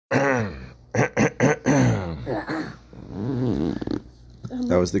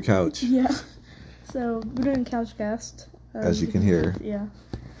was the couch. Yeah. So we're doing Couchcast. As you can hear. Yeah.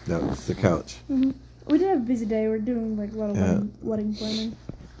 That was the couch. Mm-hmm. We did have a busy day. We're doing like a lot of wedding planning.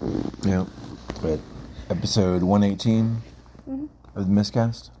 Yeah. But episode 118 of the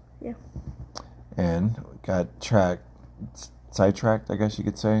Miscast. Yeah. And got sidetracked, I guess you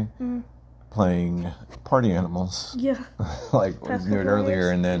could say, playing Party Animals. Yeah. Like we knew it earlier,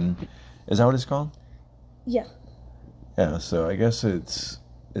 and then is that what it's called? Yeah. Yeah. So I guess it's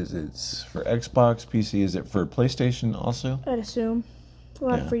for Xbox, PC. Is it for PlayStation also? I'd assume. A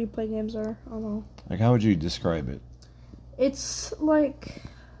lot of free-to-play games are. I don't know. Like, how would you describe it? It's like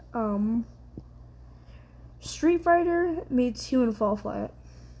Street Fighter meets Human Fall Flat.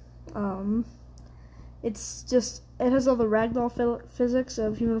 It's just, it has all the ragdoll physics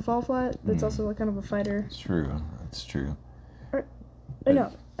of Human Fall Flat, but it's also like kind of a fighter. It's true. It's true.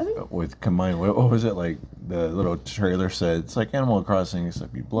 No, I think with combined, what was it like? The little trailer said it's like Animal Crossing,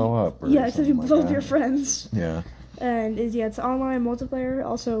 except you blow up. Or except you blow up your friends. Yeah. And it's online multiplayer,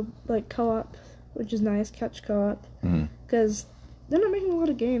 also like co-op, which is nice, couch co-op, because they're not making a lot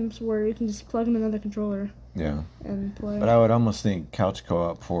of games where you can just plug in another controller. Yeah. And play. But I would almost think couch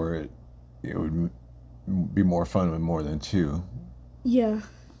co-op for it would be more fun with more than two. Yeah.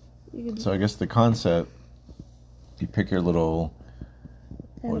 So I guess the concept, you pick your little,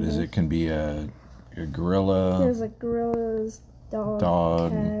 what is it? Can be a gorilla. There's like gorillas,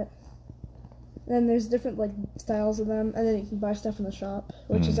 dog, cat. Then there's different like styles of them, and then you can buy stuff in the shop,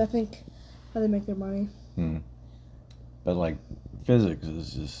 which is I think how they make their money. But like physics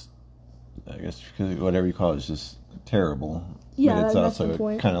is just, I guess whatever you call it, is just terrible. Yeah, but it's that's also the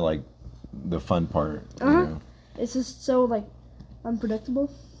point. Kind of like the fun part. You know? It's just so like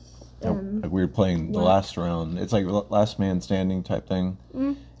unpredictable. Like we were playing the last round. It's like last man standing type thing.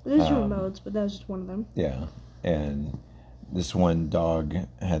 There's different modes, but that was just one of them. Yeah, and this one dog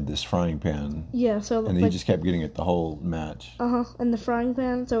had this frying pan. Yeah, so and he just kept getting it the whole match. And the frying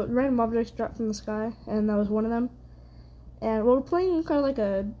pan. So random objects dropped from the sky, and that was one of them. And we're playing kind of like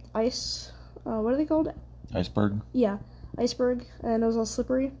a ice. What are they called? Iceberg. Yeah, iceberg, and it was all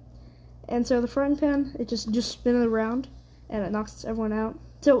slippery. And so the frying pan, it just spins around, and it knocks everyone out.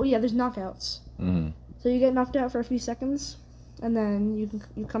 So yeah, there's knockouts. So you get knocked out for a few seconds, and then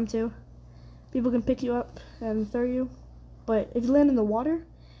you come to. People can pick you up and throw you, but if you land in the water,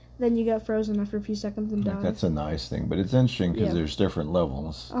 then you get frozen after a few seconds and die. That's a nice thing, but it's interesting because there's different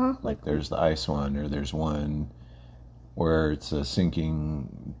levels. Like there's the ice one, or there's one where it's a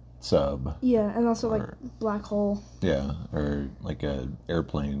sinking sub. Yeah, and also like black hole. Yeah, or like a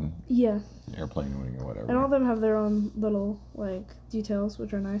airplane. Yeah. Airplane wing or whatever. And all of them have their own little like details,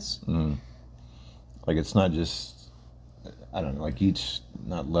 which are nice. Like it's not just, I don't know, like each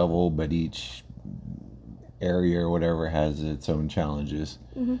not level, but each area or whatever has its own challenges.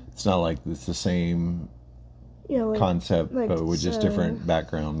 It's not like it's the same concept, but with just different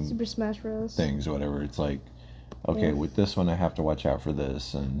background Super Smash Bros. Things or whatever. It's like, okay, with this one I have to watch out for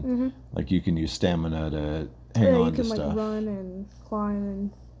this, and like you can use stamina to hang on to stuff. You can like run and climb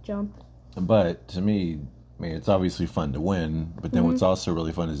and jump. But to me, I mean, it's obviously fun to win, but then what's also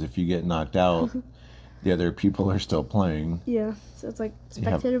really fun is if you get knocked out, the other people are still playing. Yeah, so it's like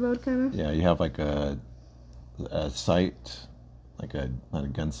spectator mode kind of. Yeah, you have like a sight, like not a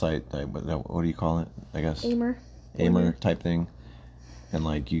gun sight, what do you call it? I guess aimer type thing, and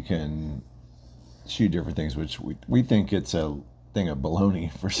like you can shoot different things, which we think it's a thing of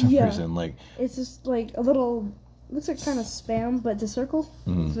baloney for some reason. Like it's just like a little. Looks like kind of spam, but it's a circle.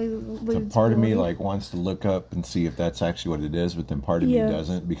 So part of me like wants to look up and see if that's actually what it is, but then part of me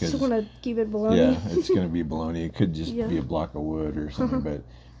doesn't because just want to keep it baloney. Yeah, it's going to be baloney. It could just be a block of wood or something, but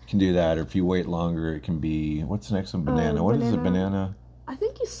you can do that. Or if you wait longer, it can be what's the next one? Banana. What is a banana? I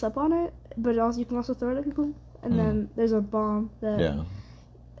think you step on it, but also you can also throw it at people. And then there's a bomb that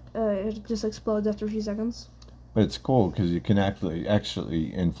it just explodes after a few seconds. But it's cool because you can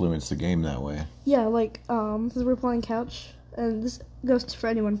actually influence the game that way. Yeah, like, because we're playing couch, and this goes for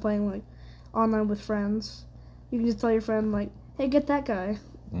anyone playing, like, online with friends. You can just tell your friend, like, hey, get that guy.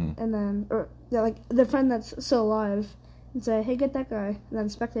 And then, like, the friend that's still alive, and say, hey, get that guy. And then the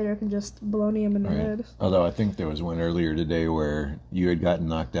spectator can just baloney him in the head. Although I think there was one earlier today where you had gotten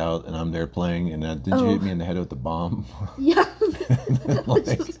knocked out, and I'm there playing, and did you hit me in the head with the bomb? Yeah.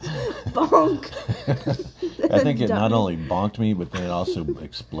 Bonk. I think it not only bonked me, but then it also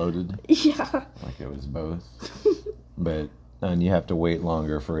exploded. Yeah. Like it was both. And you have to wait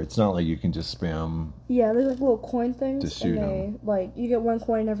longer for it. It's not like you can just spam. Yeah, there's like little coin things. To shoot them. Like, you get one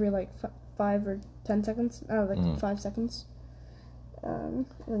coin every like 5 or 10 seconds. Oh, like 5 seconds. And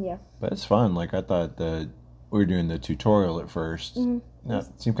yeah. But it's fun. Like I thought that we were doing the tutorial at first, it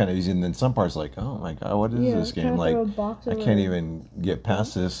seemed kind of easy, and then some parts like, oh my god, what is this game? Like, I can't even get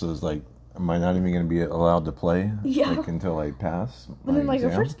past this. It was like, am I not even going to be allowed to play? Like, until I pass my And then, like, exam?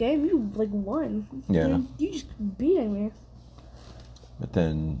 the first game, you, like, won. Yeah. You just beating me. But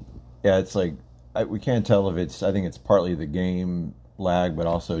then, yeah, it's like, we can't tell if it's, I think it's partly the game lag, but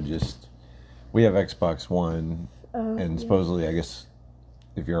also just, we have Xbox One, and supposedly, I guess,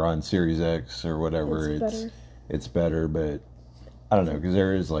 if you're on Series X or whatever, it's better, but I don't know, because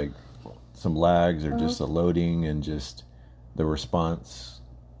there is, like, some lags or just the loading and just the response.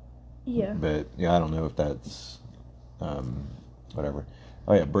 Yeah. But, yeah, I don't know if that's, whatever.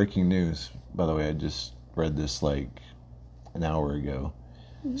 Oh, yeah, breaking news. By the way, I just read this, like, an hour ago.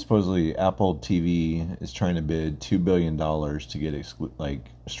 Mm-hmm. Supposedly, Apple TV is trying to bid $2 billion to get,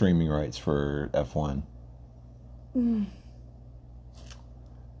 streaming rights for F1. Mm.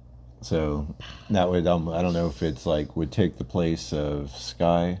 So, that would, I don't know if it's, like, would take the place of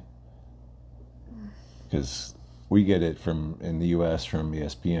Sky. Because we get it in the U.S. from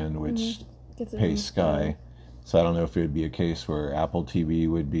ESPN, which pays Sky. So I don't know if it would be a case where Apple TV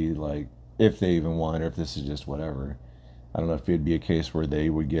would be like, if they even want, or if this is just whatever. I don't know if it would be a case where they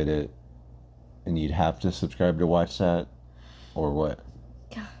would get it and you'd have to subscribe to watch that, or what.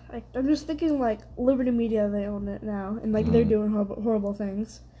 I'm just thinking, like, Liberty Media, they own it now, and, like, they're doing horrible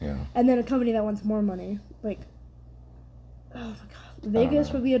things. Yeah. And then a company that wants more money. Like, oh my god.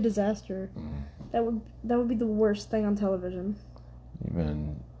 Vegas would be a disaster. That would be the worst thing on television.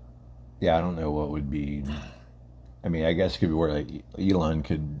 I don't know what would be. I mean, I guess it could be where, like, Elon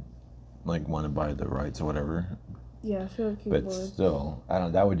could, like, want to buy the rights or whatever. Yeah, I feel like but would. Still, I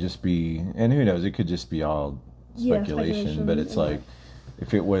don't. That would just be, and who knows? It could just be all speculation. But it's like, if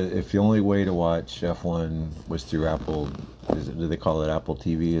the only way to watch F1 was through Apple, do they call it Apple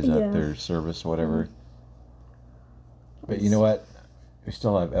TV? Is that their service, or whatever? But you know what? We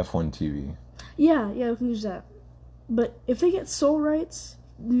still have F1 TV. Yeah, we can use that. But if they get sole rights,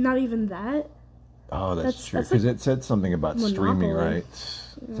 not even that. Oh, that's true. Because it said something about streaming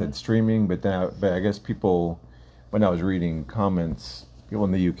rights. It said streaming, but I guess people, when I was reading comments, people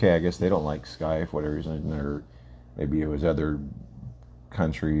in the UK, I guess they don't like Sky for whatever reason, or maybe it was other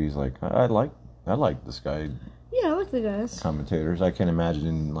countries. Like, I like the Sky. Yeah, I like the guys. Commentators. I can't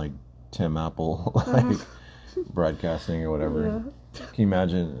imagine, like, Tim Apple, like, broadcasting or whatever. Yeah. Can you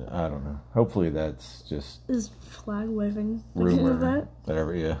imagine? I don't know. Hopefully that's just... Is flag waving rumor. Of that?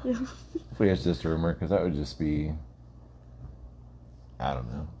 Whatever, yeah. Hopefully it's just a rumor, because that would just be... I don't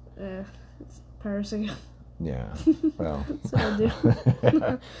know. Yeah, it's piracy. Yeah, well... That's what I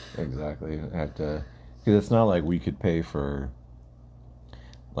do. Exactly. I have to... Because it's not like we could pay for,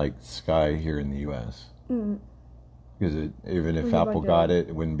 like, Sky here in the U.S. Because even if Apple got it,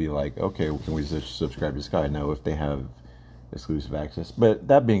 it wouldn't be like, okay, can we subscribe to Sky? No, if they have exclusive access. But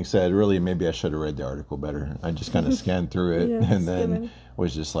that being said, really, maybe I should have read the article better. I just kind of scanned through it and then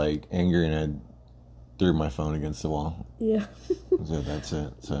was just like angry, and I threw my phone against the wall. Yeah. So that's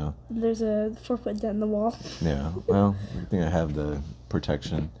it. So there's a 4-foot dent in the wall. Yeah. Well, I think I have the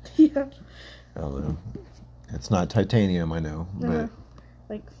protection. Yeah. Although it's not titanium, I know, but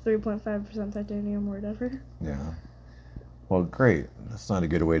like 3.5% titanium or whatever. Yeah. Well, great. That's not a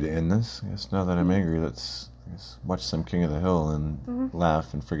good way to end this. I guess now that I'm angry, let's watch some King of the Hill and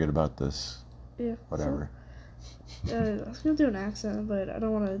laugh and forget about this. Yeah. Whatever. So, I was gonna do an accent, but I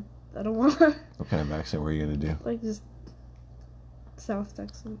don't want to. What kind of accent were you gonna do? Like just South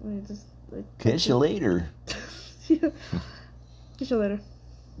Texas. Just like. Catch you later. Yeah. Catch you later.